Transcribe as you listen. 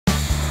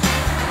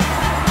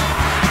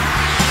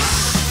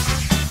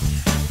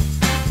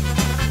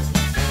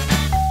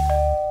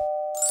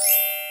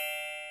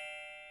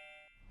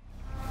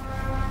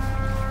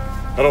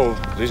Hello,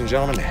 ladies and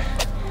gentlemen.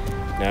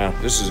 Now,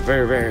 this is a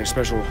very, very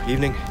special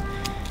evening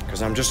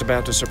because I'm just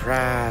about to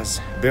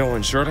surprise Bill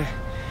and Shirley.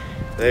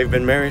 They've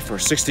been married for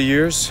 60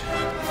 years.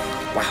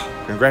 Wow,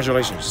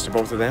 congratulations to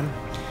both of them.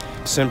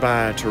 Sent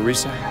by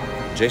Teresa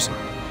and Jason.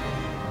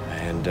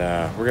 And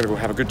we're gonna go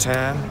have a good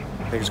time.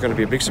 I think it's gonna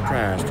be a big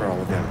surprise for all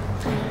of them.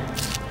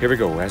 Here we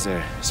go, as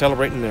they're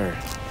celebrating the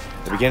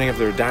beginning of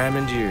their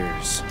diamond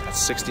years.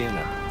 That's 60 and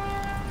up.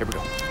 Here we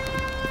go.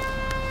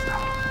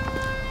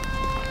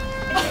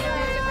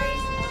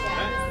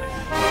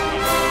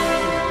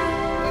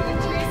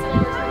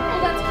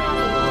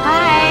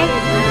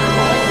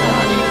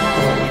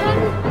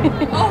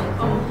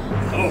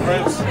 Hello,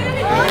 friends.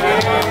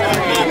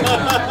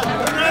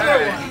 How's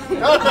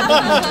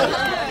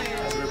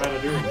everybody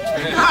doing?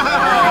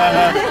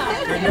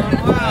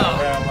 Well,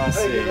 let's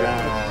see.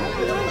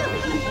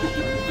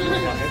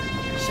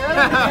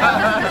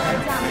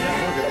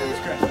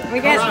 We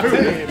got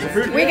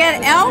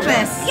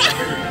Elvis.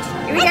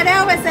 We got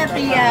Elvis at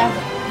the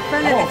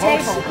front of the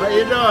table. How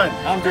you doing?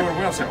 I'm doing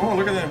well, sir. Oh,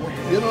 look at that.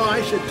 You know,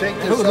 I should take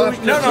this off.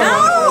 No.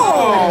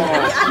 Oh.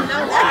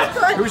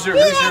 Who's your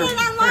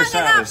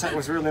side? That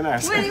was really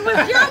nice. When he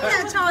was young,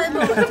 that's how it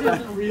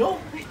was. Real?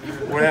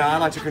 Well, I'd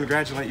like to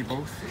congratulate you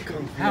both.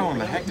 How in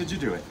the heck did you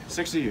do it?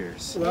 60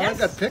 years. Well, yes. I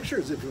got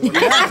pictures if you want.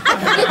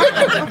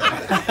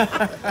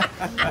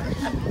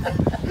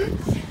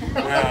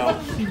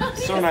 Well,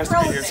 so nice to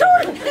be here.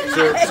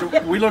 So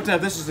we looked at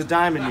this as the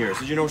diamond years.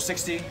 Did you know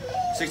 60,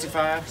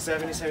 65,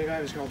 70,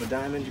 75 is called the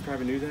diamond? You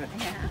probably knew that.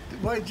 Yeah.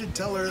 Why did you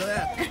tell her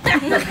that?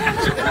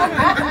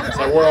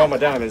 So I wore all my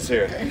diamonds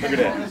here. Look at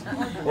that.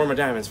 Wore my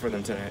diamonds for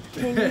them tonight.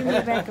 Can you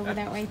move back over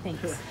that way?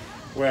 Thanks.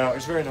 Well,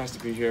 it's very nice to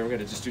be here. We're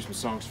going to just do some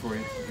songs for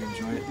you if you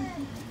enjoy it.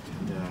 And,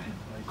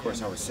 of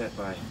course, I was set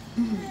by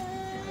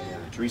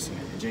Teresa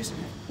and Jason.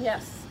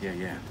 Yes.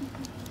 Yeah.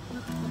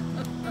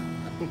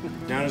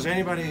 Now, is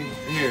anybody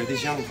here,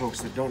 these young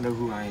folks, that don't know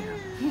who I am?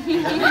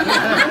 You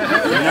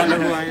not know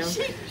who I am?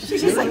 See,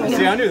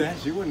 I knew that.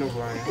 She wouldn't know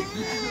who I am.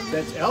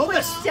 That's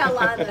Elvis. Still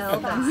on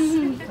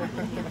Elvis.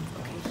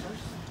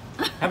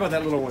 How about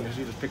that little one that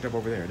she just picked up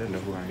over there? Doesn't know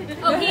who I am.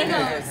 Oh, he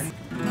knows.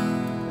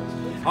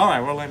 All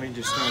right, well, let me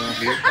just start off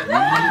here.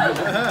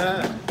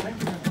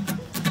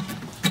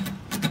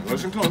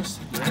 Listen close.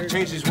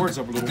 Change these words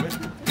up a little bit.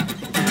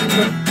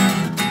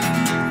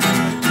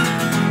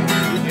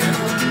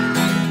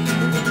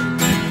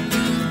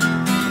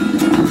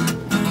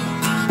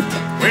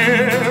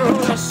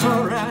 Well, that's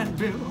all right,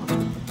 Bill.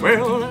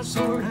 Well, that's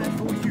all right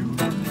for you.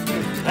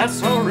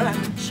 That's all right,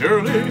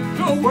 Shirley.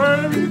 Don't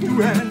worry,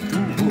 do and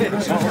do.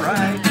 That's all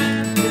right.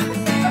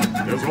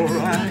 That's all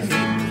right.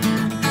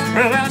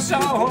 Well, that's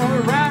all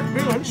right,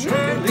 Bill and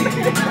Shirley.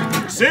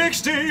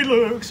 60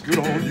 looks good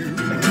on you.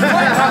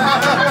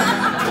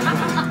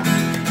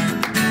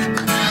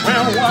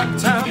 Well, what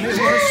time is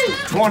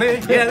it? 20?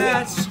 Yeah,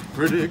 that's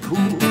pretty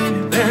cool.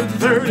 Then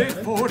 30,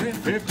 40,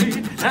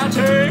 50. Now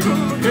take a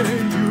look at you.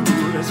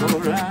 That's all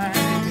right.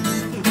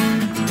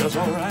 That's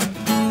all right.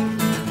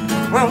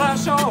 Well,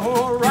 that's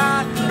all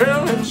right,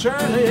 Bill and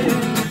Shirley.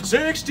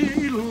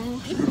 60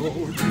 looks good on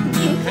you.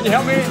 Can you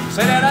help me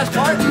say that last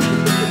part?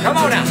 Come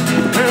on now.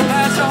 Well,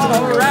 that's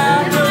all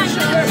right, Bill and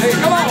Shirley.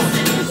 Come on.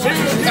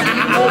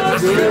 60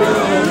 looks good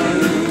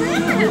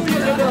on you.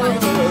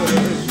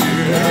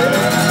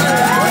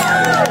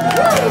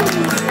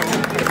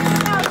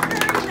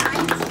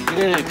 You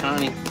did it,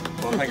 Connie.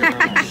 Well, thank you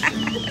very much.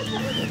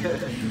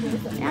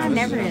 Yeah, I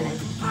never did it.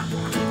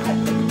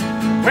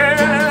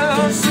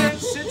 Well,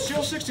 since it's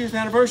your 60th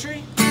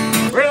anniversary,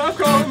 well, I've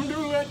come to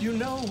let you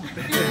know.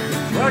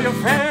 Well, your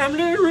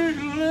family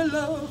really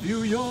love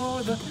you.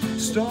 You're the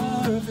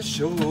star of the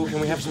show. Can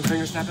we have some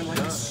finger snapping like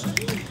this?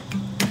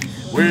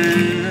 Well,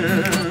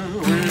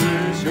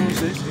 it's your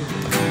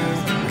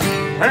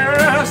 60th.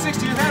 Well,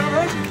 60th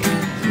anniversary.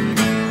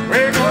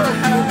 We're gonna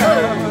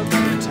have a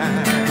good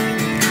time.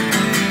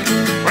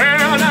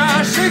 Well,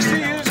 now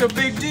 60 is a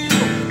big deal.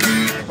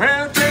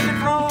 Well, take it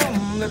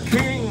from the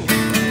king.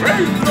 Well,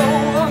 you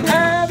know I'm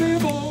happy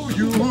for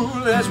you.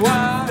 That's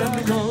why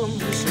I come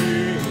to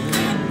sing.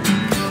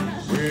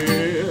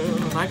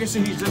 Well, I can see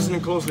he's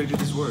listening closely to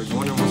these words,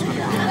 wondering what's going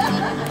to come.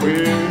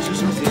 Well, she's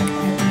 60.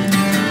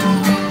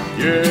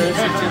 Yes,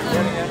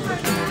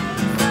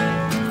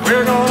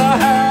 we're gonna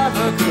have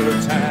a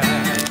good time.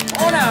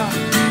 Oh, now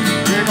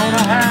we're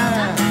gonna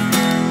have.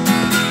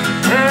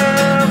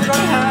 Well, we're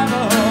gonna have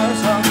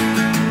us a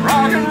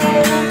rock and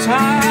roll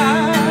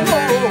time.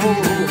 Oh,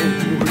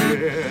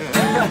 yeah.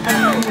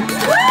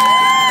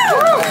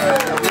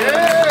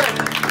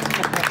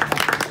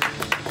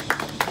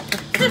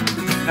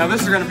 Now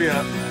this is going to be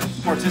a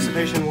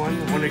participation one.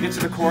 When we get to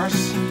the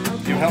chorus,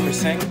 you'll help me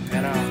sing,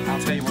 and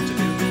I'll tell you what to do.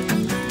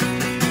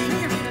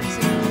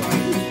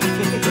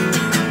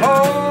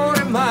 Lord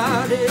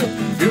Almighty,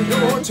 feel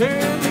your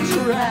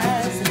temperature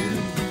rising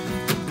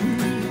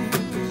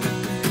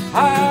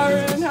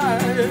higher and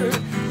higher,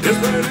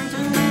 just burning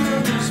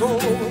through the soul.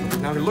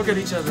 Now look at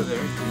each other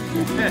there.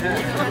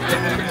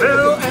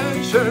 Bill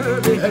and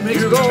Shirley, that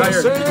makes you me gonna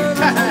tired. set us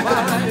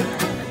alight.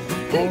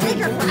 Take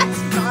your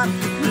glasses off.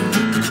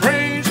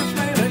 Strange is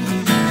feeling,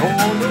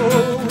 don't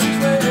know which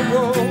way to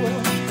go.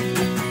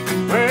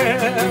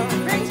 Well,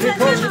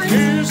 because your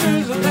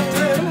kisses are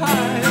left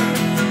high,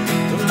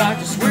 like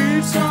the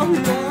sweet song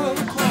of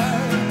the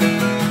choir,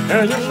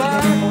 and your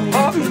light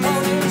up in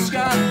the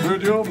sky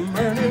with your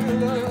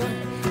burning love.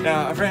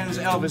 Now, our friends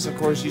Elvis, of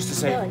course, used to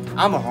say,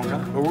 I'm a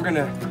honka, but we're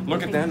gonna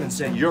look at them and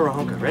say, you're a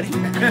honka. Ready?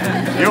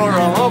 You're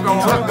a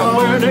honka, honka,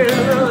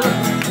 burning love.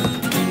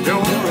 You're a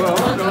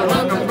honka,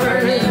 honka,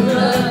 burning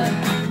love.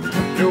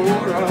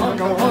 You're a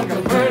honka, honka,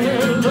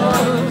 burning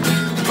love.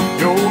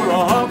 You're a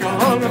honka,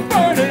 honka,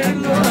 burning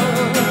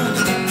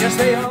love. Yes,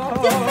 they are.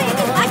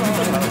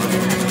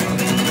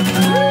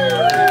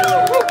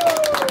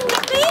 The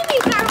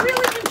babies are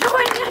really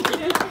enjoying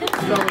it.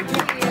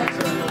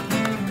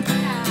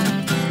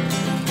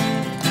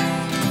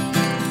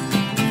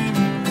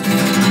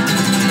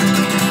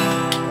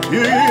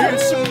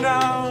 It's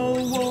now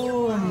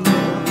one.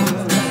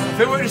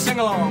 Feel free to sing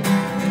along.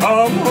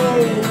 Come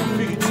hold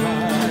me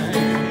tight.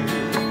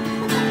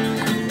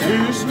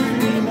 Kiss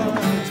me, my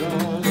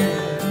darling.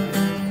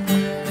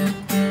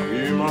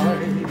 Be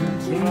mine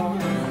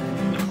tonight.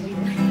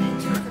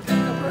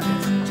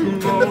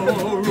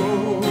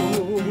 Tomorrow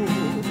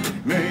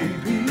may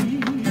be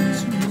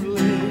too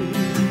late.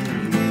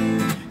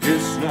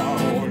 It's now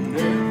or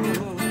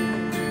never.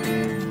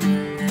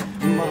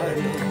 My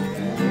love.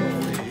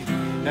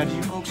 Now, do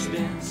you folks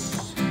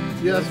dance?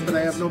 Yes, but I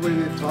have nobody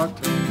to talk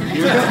to.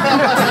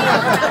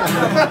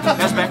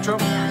 That's back throw.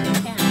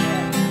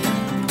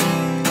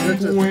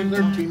 There's a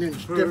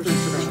 13-inch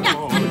difference in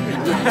our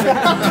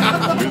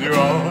With your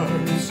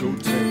arms so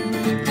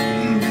tender,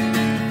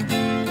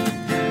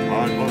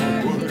 my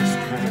heart was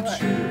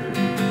captured,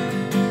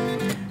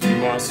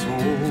 my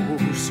soul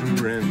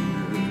surrendered.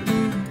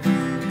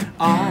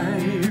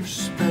 I've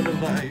spent a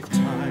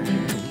lifetime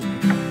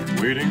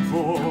waiting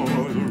for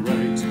the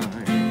right time.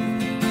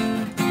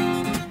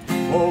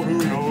 Oh,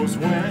 who knows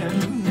when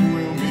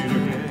we'll meet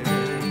again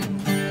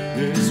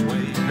this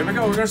way. Here we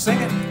go, we're gonna sing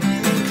it.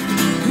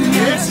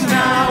 It's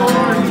now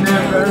or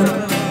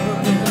never.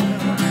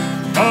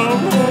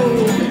 Come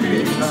hold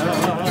me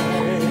tight.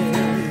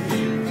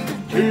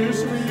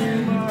 Kiss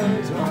me, my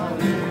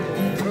darling.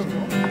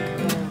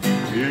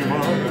 Be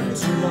mine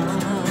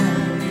tonight.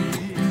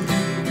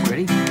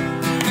 Ready?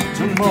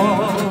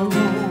 Tomorrow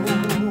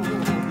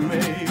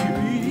may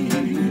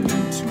be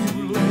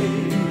too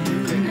late.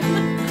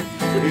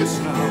 It's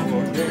now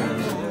or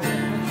never.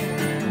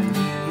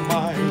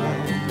 My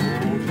love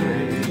will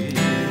wait.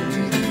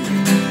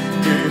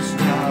 It's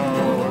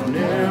now or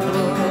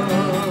never.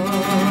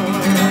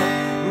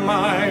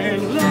 My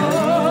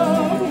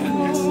love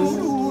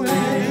will wait.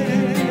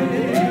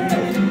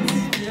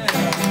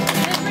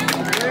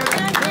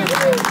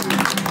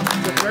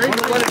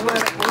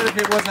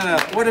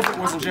 What if it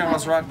wasn't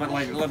Jailhouse Rock, but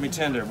like Let Me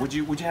Tender? Would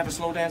you have a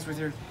slow dance with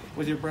your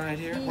bride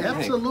here? What do you think?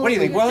 Absolutely. What do you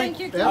think, Willie?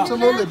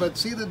 Absolutely, but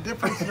see the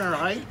difference in our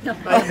height? I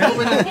have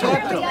nobody to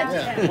talk to.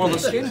 Yeah. Well, the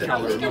skin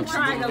color looks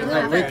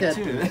bad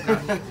too.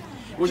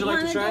 Would you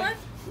like to try?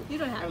 You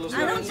don't have to.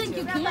 I don't think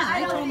you can.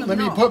 I told them Let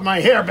me no. put my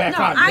hair back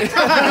on. I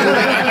told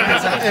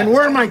them And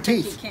where are my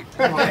teeth? you can't.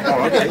 You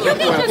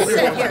can just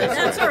sit here.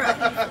 That's all right.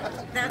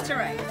 That's all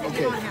right.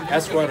 You don't have to.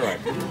 That's quite all right.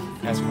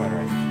 That's quite all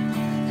right.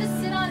 Just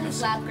sit on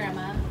his lap,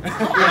 Grandma.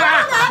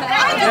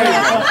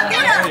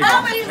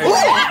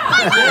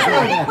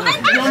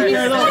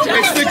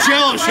 It's the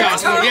Jello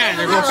shots. Well, yeah,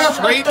 they go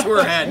straight to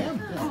her head.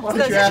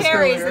 Those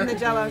cherries and the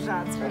Jello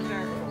shots for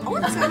sure. Oh,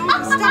 it's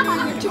not stuck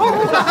on your toe.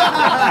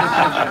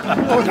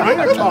 Oh, I'm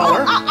a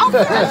taller. I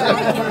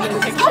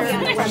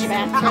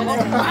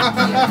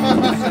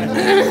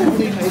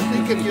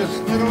think if you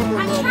slid over a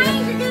I'm little bit.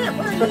 trying to get it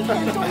where you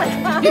can do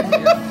it.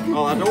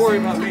 Oh, don't worry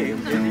about me.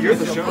 You're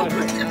the show.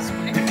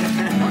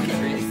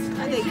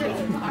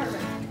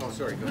 Oh,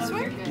 sorry.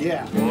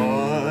 Yeah.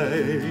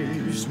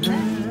 Wise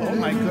men Oh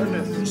my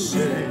goodness.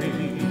 say,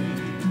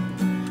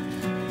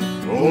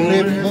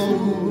 only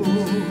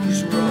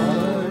those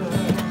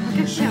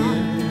rising,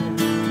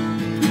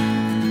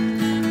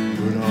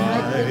 but I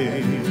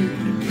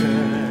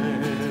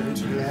can't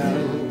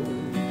help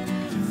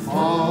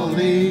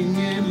falling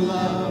in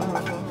love.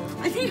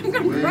 I think I'm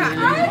going to cry.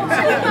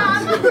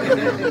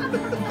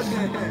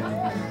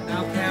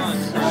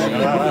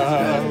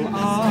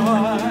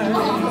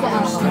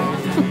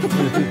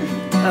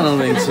 I don't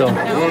think so.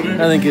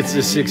 I think it's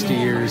the 60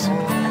 years.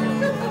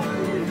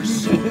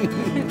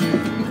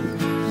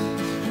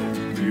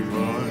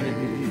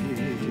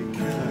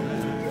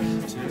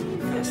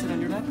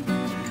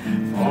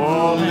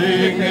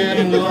 Falling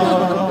in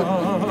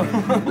love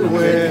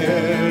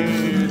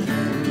with you.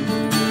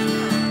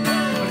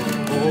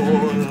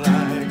 Oh,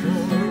 like a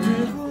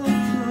river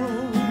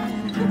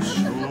flows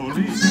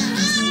surely,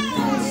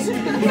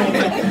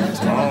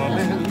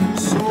 darling,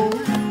 so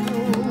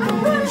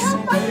close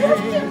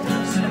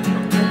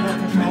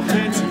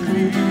meant to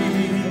be.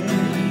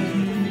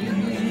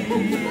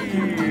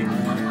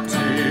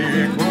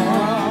 Take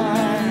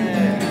my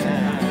hand,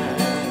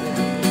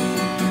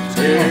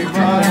 take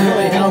my hand.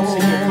 Really helps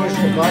if you push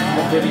the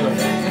button. video.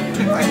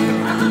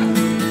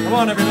 Come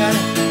on, everybody.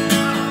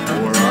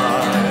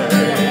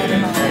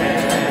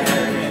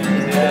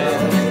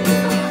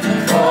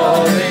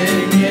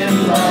 Falling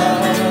in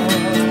love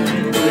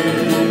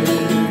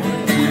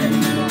with you.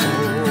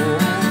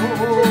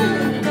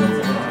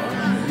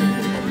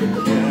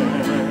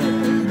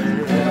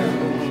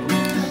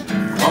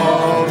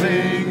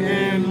 Falling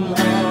in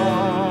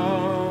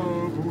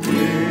love with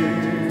you.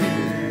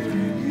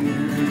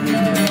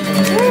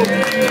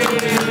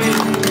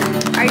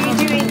 Are you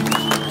doing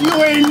You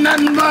ain't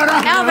nothing but a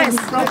Elvis?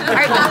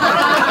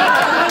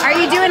 Are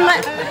you doing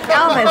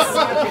Elvis?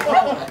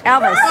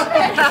 Elvis.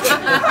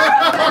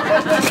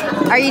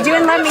 Are you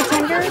doing Let Me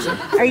Tender?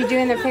 Are you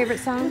doing their favorite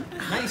song?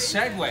 Nice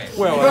segue.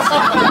 Well,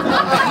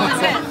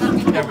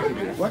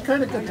 What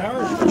kind of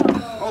guitar is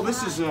oh,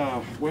 this is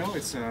well,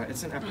 it's an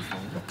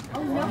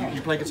Epiphone.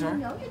 You play guitar?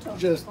 it?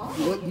 Just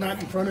not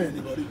in front of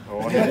anybody. Oh,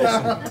 I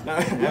have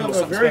You have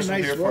a very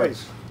nice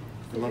voice.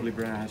 The lovely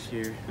bride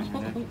here.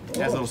 It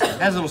has a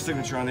little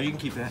signature on there. You can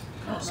keep that.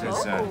 It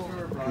says,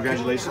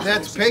 congratulations.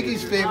 That's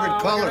Peggy's favorite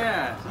color.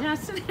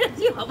 Yes,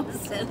 you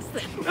almost said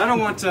that. I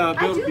don't want Bill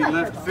to be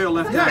feel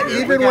left Yeah, out. here.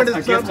 even We when got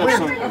it's a gift not of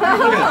some. Look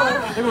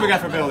what we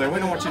got for Bill there. We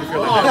don't want you to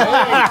feel left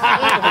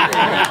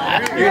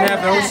out. You can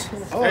have those.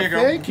 Oh, There you go.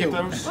 thank Keep you.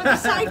 those.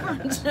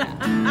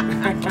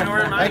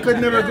 I could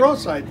never grow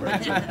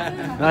sideburns.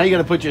 Now you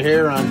gotta put your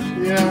hair on.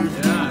 Yeah.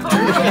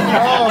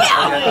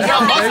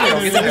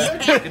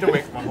 Get the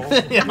wig from my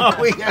hole.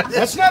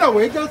 That's not a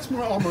wig, that's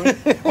more almond.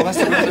 Oh, that's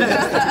the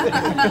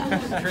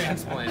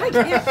Transplant.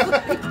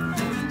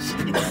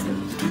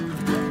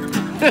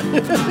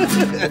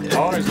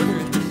 Oh, he's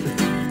looking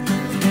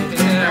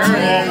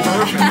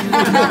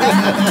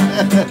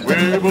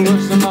Well,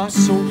 listen, my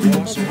soul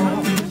wants to run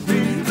with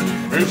me.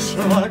 It's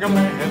like a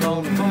man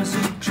on the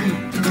bicycle tree.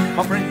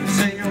 My friends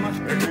say you're my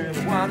girl,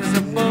 white as a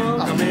bug.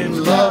 I'm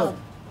in love.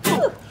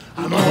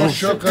 I'm all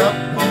shook up.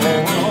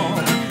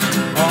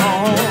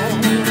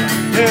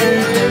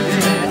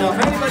 Now, if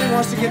anybody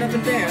wants to get up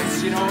and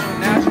dance, you know,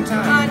 now's your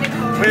time.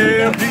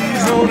 Well,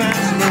 these old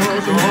ass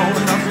girls are all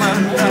enough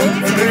lined up.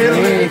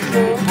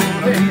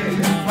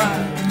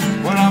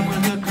 When I'm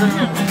with a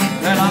girl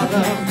that I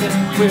love, then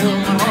will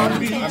my heart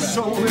be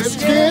so It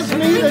scares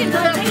me to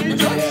death.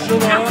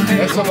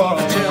 That's a lot.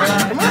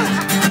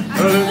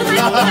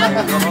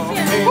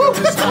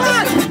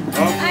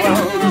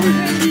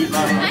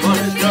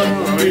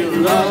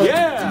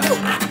 Yeah!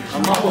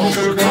 I'm all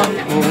shook up.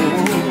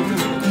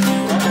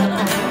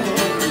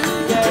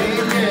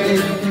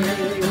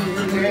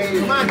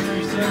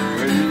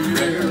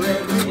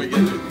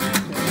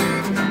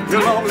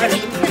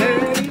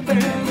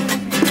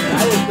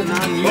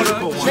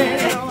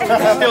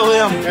 Still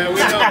him. Yeah, we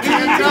know.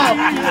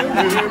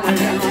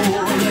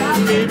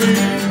 He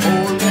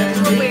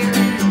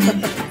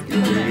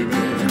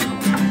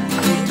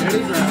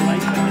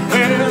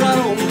Well, I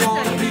don't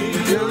wanna be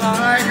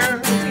like her,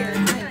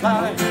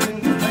 like in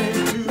the place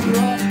you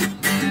rock.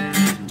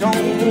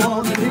 Don't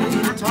wanna be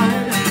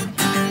tired.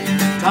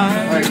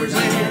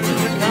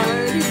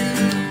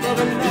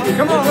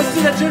 Come on, let's do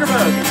that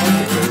jitterbug.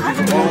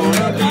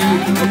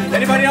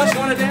 Anybody else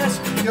want to dance?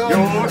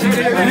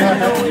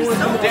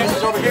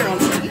 Dancers over here.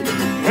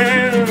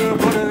 Well,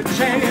 put a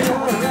chain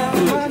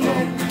around my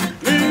neck.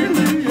 Lead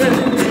me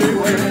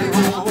anywhere.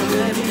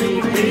 Let me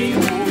be.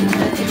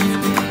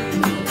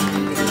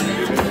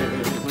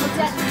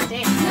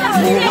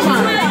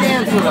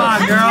 Come on,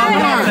 girl.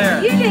 Come on there.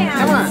 You dance.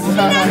 Come on.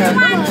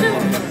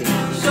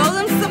 Show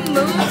them some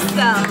moves,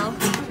 though.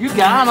 You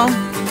got him.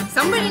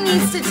 Somebody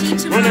needs to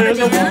teach them When how to there's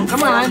a dance.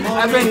 Come on.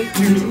 I've been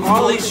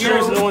all these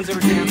years, no one's ever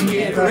danced.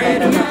 He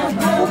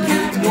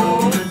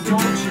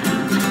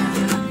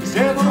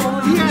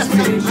has to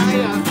tie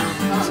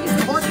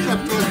a pork chop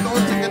to his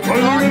nose to get the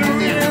dog in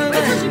there.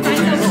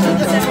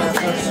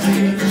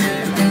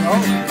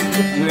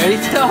 You ready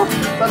still?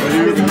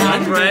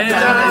 That's right.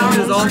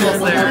 He's almost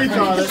there.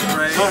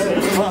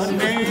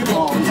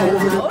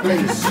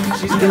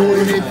 She's doing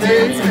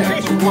anything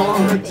that you want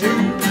her to.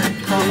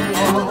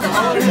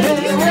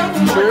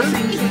 Sure.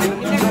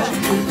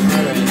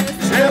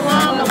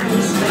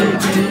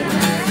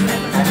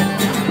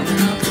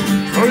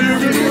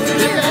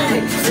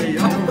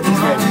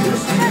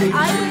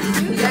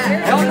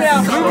 Help me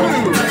out, Blue.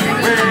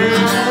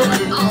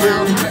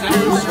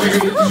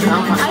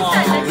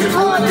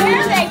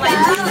 There they go.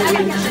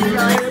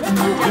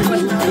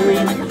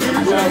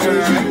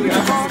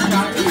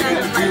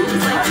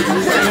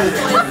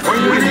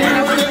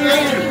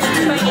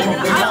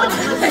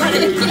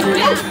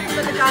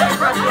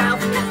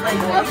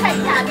 Okay,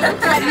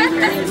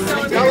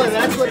 Tell her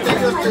that's what they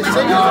used to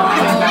sing about.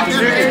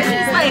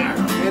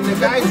 And the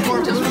guys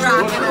weren't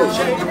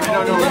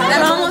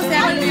that almost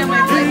happened to me on my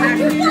flight back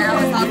from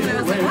Dallas. I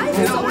was like, why is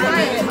it so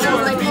quiet? And I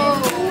was like, oh.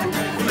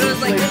 But it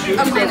was like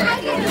a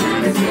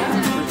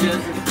minute.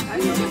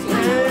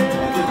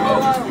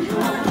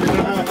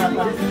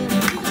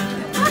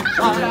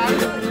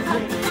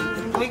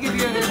 They give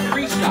you a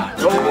free shot.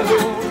 No,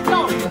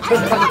 I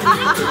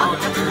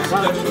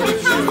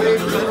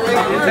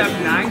have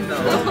 9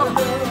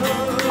 though.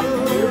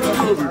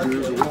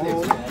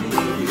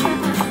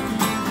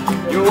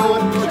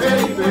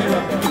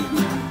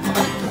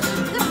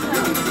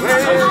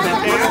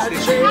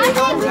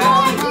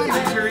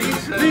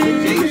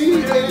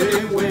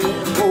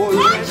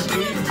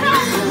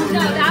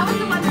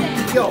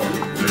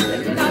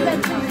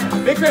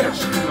 Big finish.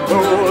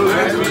 Oh,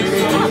 let me,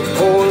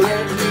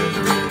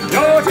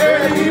 your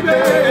teddy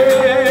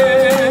bear.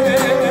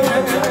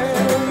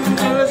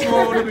 Just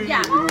wanna be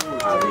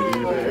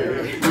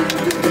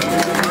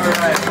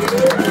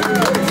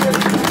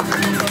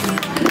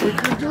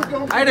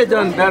I'd have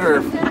done better.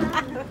 I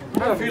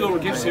have a few little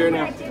gifts here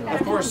now.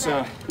 Of course,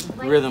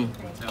 Rhythm.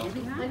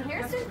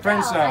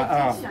 friends,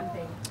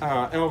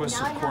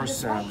 Elvis, of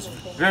course, was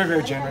very,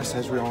 very generous,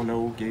 as we all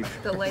know, gave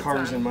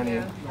cars and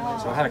money.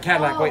 So I have a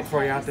Cadillac waiting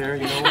for you out there,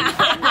 you know.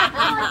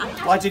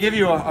 I'd like to give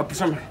you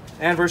some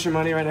anniversary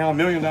money right now, $1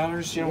 million,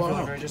 you know, for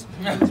the very just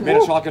made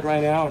of chocolate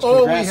right now. It's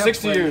congrats,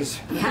 60 years.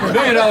 $1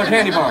 million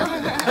candy bar.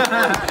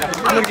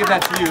 I'm going to give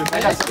that to you.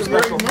 I got something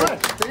special for you.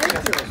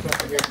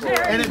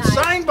 And it's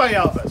signed by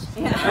Elvis.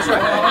 That's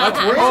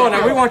right. Oh,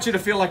 now we want you to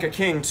feel like a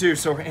king too.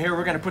 So here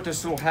we're going to put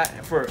this little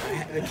hat for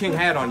the king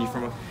hat on you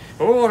from a.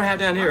 What we have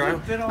down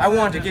here, I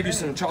wanted to give you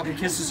some chocolate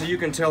kisses so you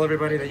can tell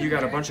everybody that you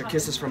got a bunch of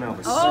kisses from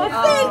Elvis. Oh,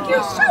 thank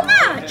you so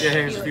much. Yeah,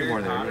 here's a few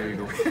more there. There you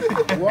go.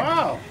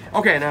 Wow.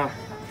 Okay, now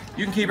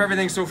you can keep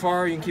everything so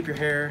far. You can keep your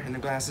hair and the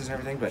glasses and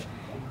everything, but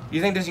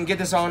you think this you can get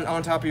this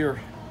on top of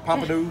your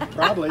pompadour?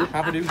 Probably.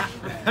 Pompadour.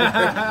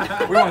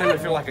 We want him to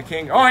feel like a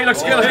king. Oh, he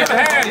looks good. Hit the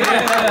hand.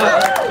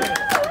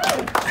 Yeah.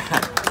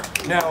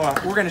 Now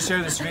we're going to share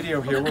this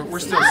video here.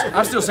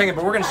 I'm still singing,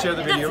 but we're going to share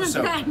the video,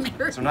 so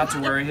not to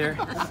worry here.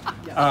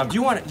 Do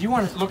you want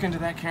to look into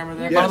that camera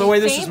there? By the way,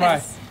 this is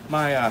my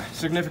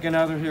significant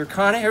other here,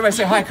 Connie. Everybody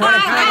say hi, Connie.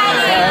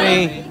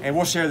 Hi. And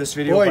we'll share this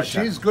video. Boy,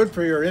 she's good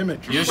for your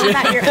image. What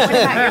about your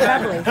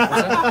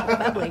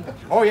bubbly?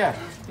 Oh yeah,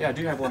 I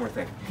do have one more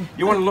thing.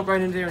 You want to look right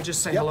in there and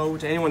just say hello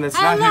to anyone that's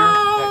not here.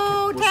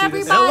 Hello to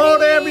everybody. Hello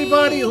to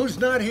everybody who's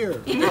not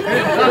here. You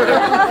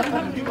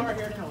are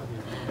here.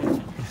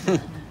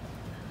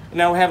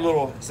 Now we have a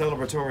little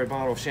celebratory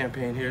bottle of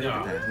champagne here. Look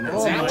at that. And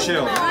that's even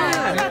chilled.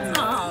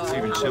 It's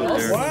even chilled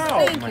there.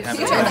 Wow. Might have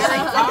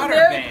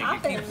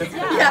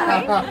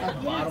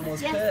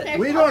a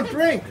We don't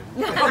drink.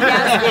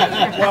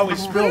 Well, we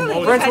spill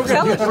most. Friends,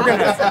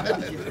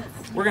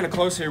 we're gonna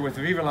close here with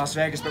Viva Las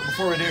Vegas, but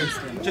before we do,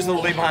 just a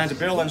little leave behind to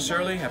Bill and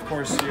Shirley. Of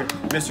course, you're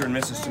Mr. and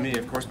Mrs. to me,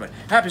 of course, but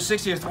happy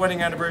 60th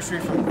wedding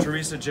anniversary from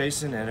Teresa,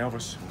 Jason, and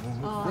Elvis.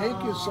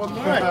 Thank you so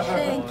much.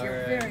 Thank you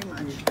very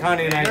much.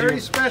 Connie and I Very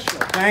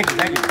special. Thank you.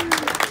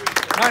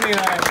 Connie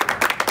and I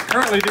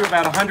currently do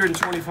about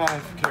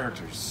 125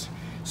 characters.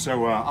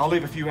 So I'll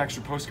leave a few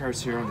extra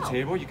postcards here on the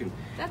table. You can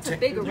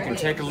take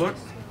a look.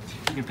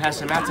 You can pass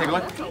them out, take a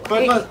look.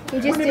 But look,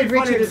 wouldn't it be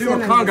funny to do a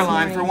conga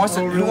line for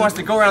who wants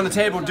to go around the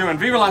table doing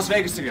Viva Las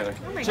Vegas together?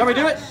 Shall we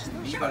do it?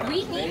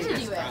 We need to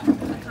do it.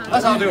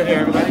 Let's all do it here,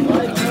 everybody.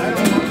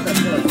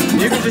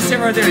 You can just sit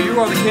right there. You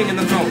are the king in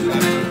the throne.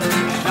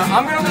 Now,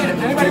 I'm going to lead it.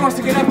 Anybody wants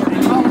to get up?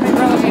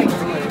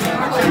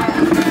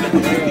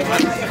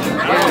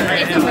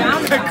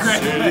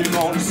 Sitting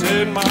on the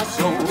set my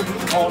soul,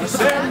 on the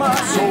set my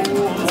soul.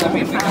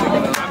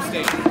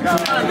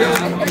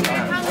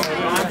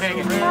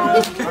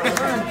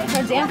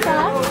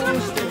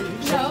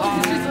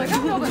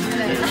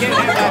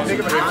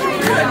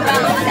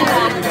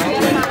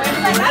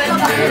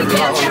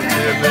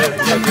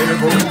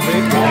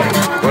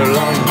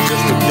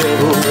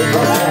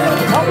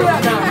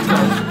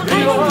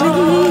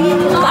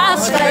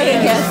 Las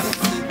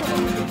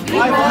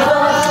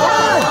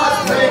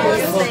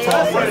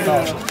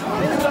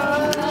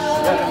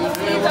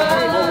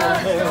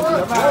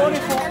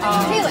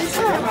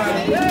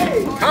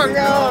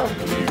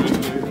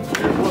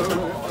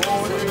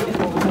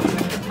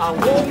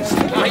Vegas.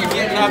 Now you're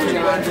getting up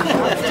here.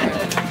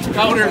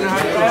 Colder than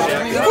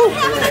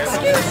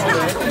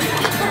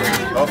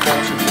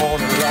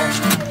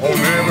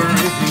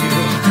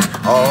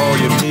all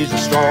you need is a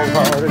strong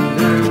heart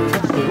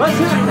and let's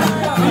hear it.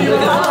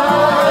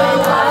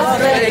 Las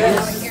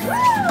Vegas.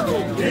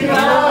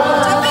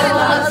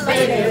 Las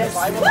Vegas.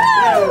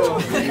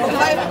 Woo!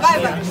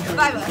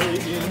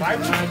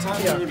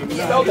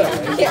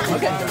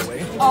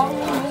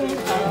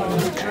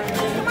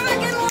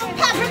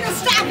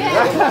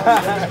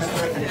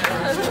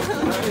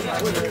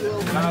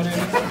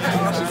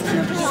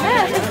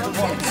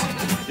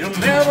 You'll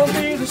never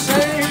be the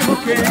same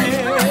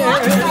again.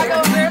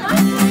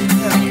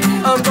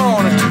 I'm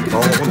gonna keep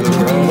on the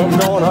road. I'm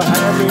gonna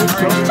have it.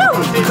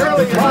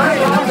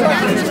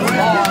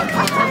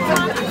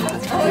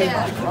 Oh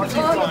yeah.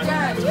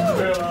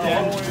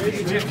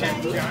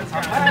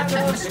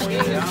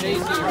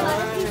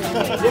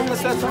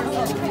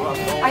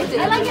 I did.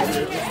 I like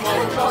it.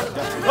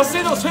 Let's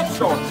see those hips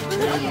going.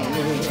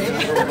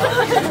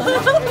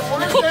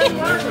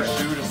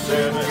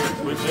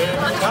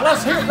 Now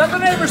let's hear it. Let the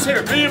neighbors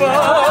hear. Viva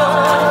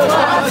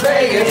Las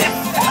Vegas.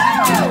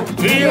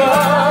 Viva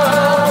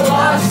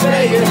Las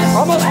Vegas.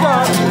 Almost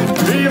done.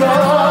 Viva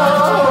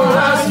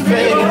Las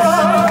Vegas.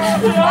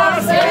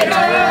 Las Vegas.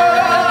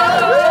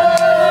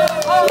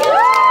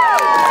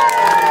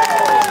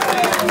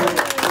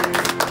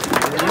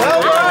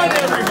 Well done,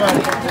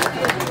 everybody.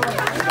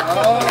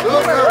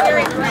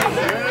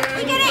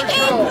 We get an A+.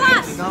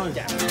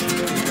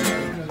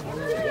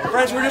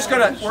 Friends,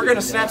 we're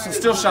gonna snap some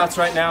still shots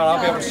right now, and I'll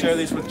be able to share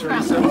these with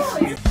Teresa.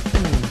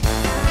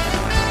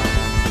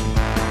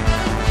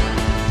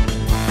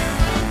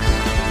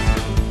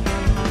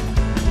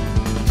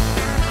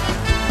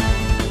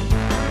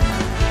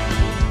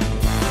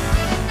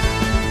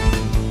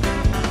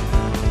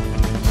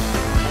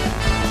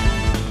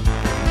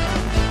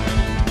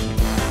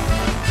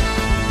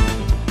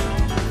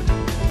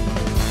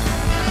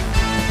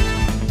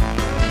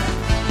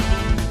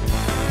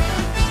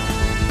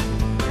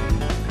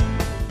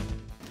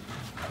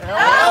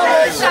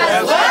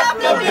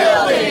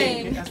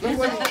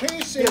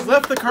 He has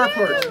left the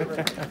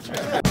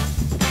carport.